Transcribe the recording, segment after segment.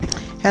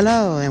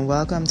Hello and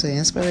welcome to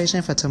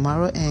Inspiration for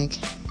Tomorrow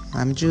Inc.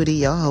 I'm Judy,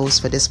 your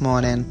host for this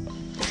morning.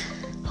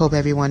 Hope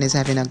everyone is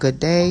having a good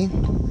day.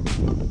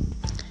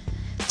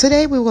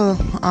 Today we will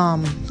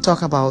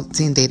talk about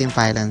teen dating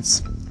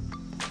violence.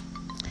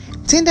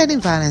 Teen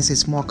dating violence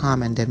is more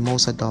common than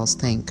most adults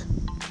think.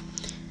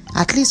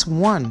 At least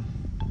 1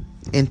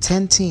 in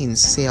 10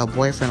 teens say a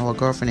boyfriend or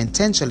girlfriend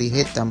intentionally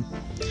hit them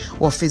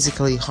or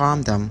physically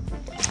harmed them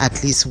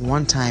at least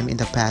one time in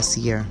the past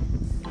year.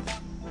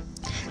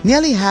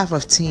 Nearly half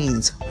of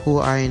teens who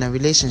are in a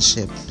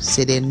relationship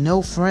say they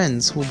know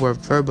friends who were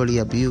verbally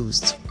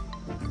abused.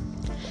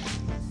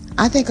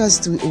 I think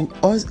us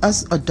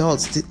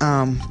adults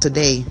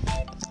today,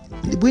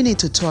 we need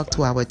to talk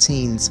to our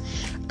teens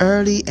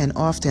early and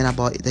often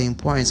about the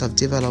importance of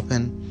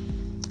developing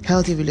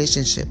healthy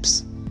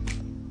relationships.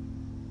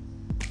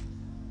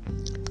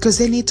 Because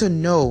they need to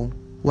know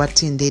what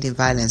teen dating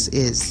violence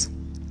is.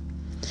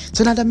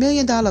 So now the $1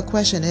 million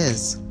question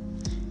is,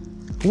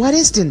 what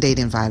is teen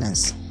dating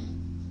violence?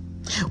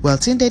 Well,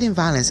 teen dating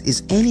violence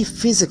is any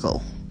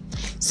physical,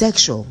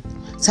 sexual,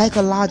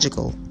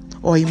 psychological,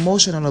 or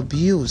emotional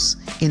abuse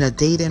in a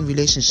dating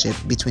relationship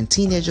between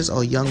teenagers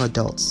or young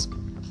adults.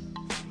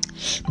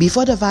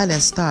 Before the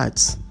violence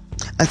starts,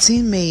 a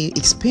teen may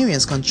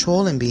experience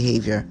controlling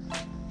behavior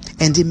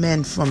and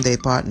demand from their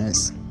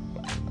partners.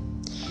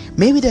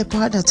 Maybe their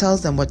partner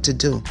tells them what to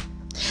do.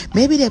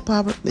 Maybe their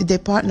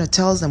partner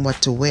tells them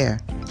what to wear.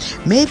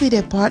 Maybe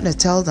their partner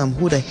tells them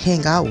who to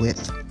hang out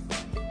with.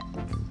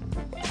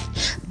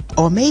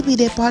 Or maybe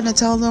their partner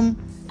tells them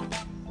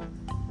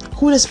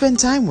who to spend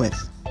time with,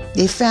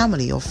 their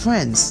family or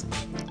friends.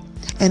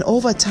 And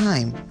over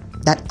time,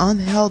 that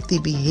unhealthy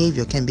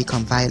behavior can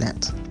become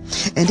violent.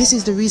 And this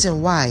is the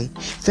reason why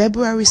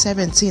February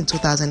 17,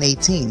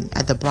 2018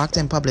 at the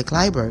Brockton Public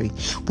Library,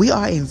 we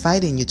are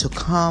inviting you to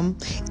come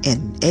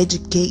and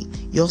educate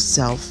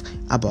yourself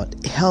about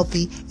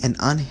healthy and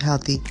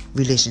unhealthy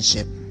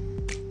relationship.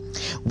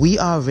 We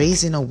are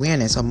raising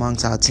awareness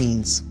amongst our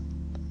teens.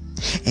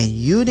 And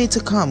you need to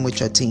come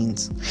with your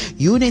teens.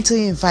 You need to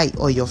invite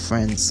all your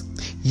friends.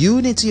 You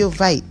need to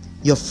invite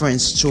your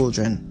friends'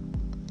 children.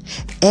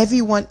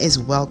 Everyone is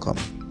welcome.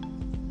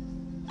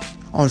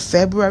 On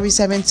February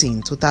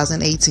 17,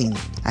 2018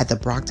 at the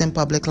Brockton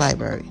Public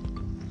Library,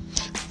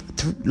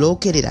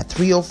 located at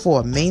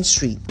 304 Main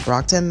Street,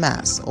 Brockton,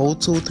 Mass.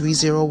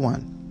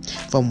 02301,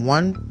 from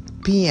 1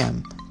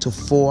 p.m. to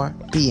 4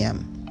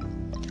 p.m.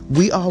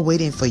 We are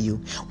waiting for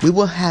you. We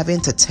will have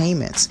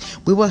entertainments.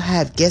 We will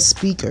have guest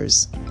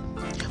speakers.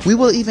 We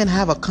will even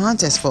have a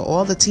contest for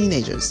all the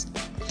teenagers.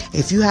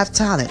 If you have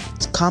talent,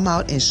 come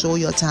out and show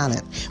your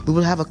talent. We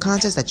will have a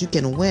contest that you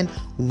can win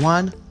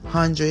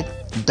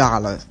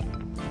 $100.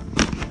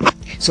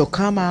 So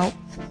come out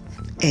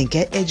and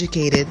get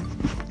educated,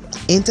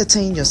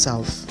 entertain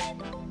yourself,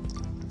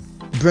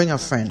 bring a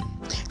friend.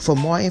 For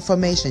more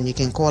information, you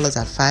can call us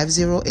at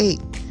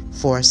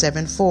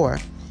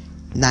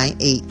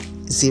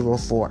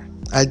 508-474-9804.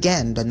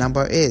 Again, the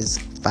number is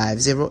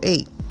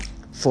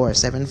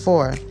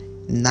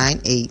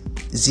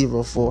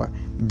 508-474-9804.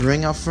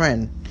 Bring a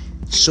friend,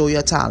 show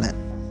your talent.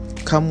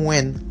 Come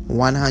win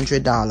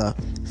 $100.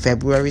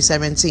 February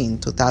 17,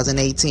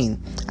 2018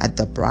 at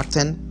the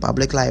Brockton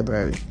Public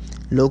Library,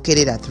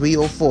 located at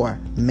 304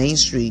 Main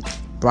Street,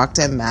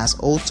 Brockton, Mass.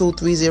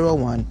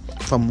 02301,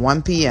 from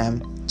 1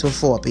 p.m. to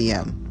 4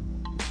 p.m.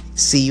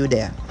 See you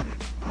there.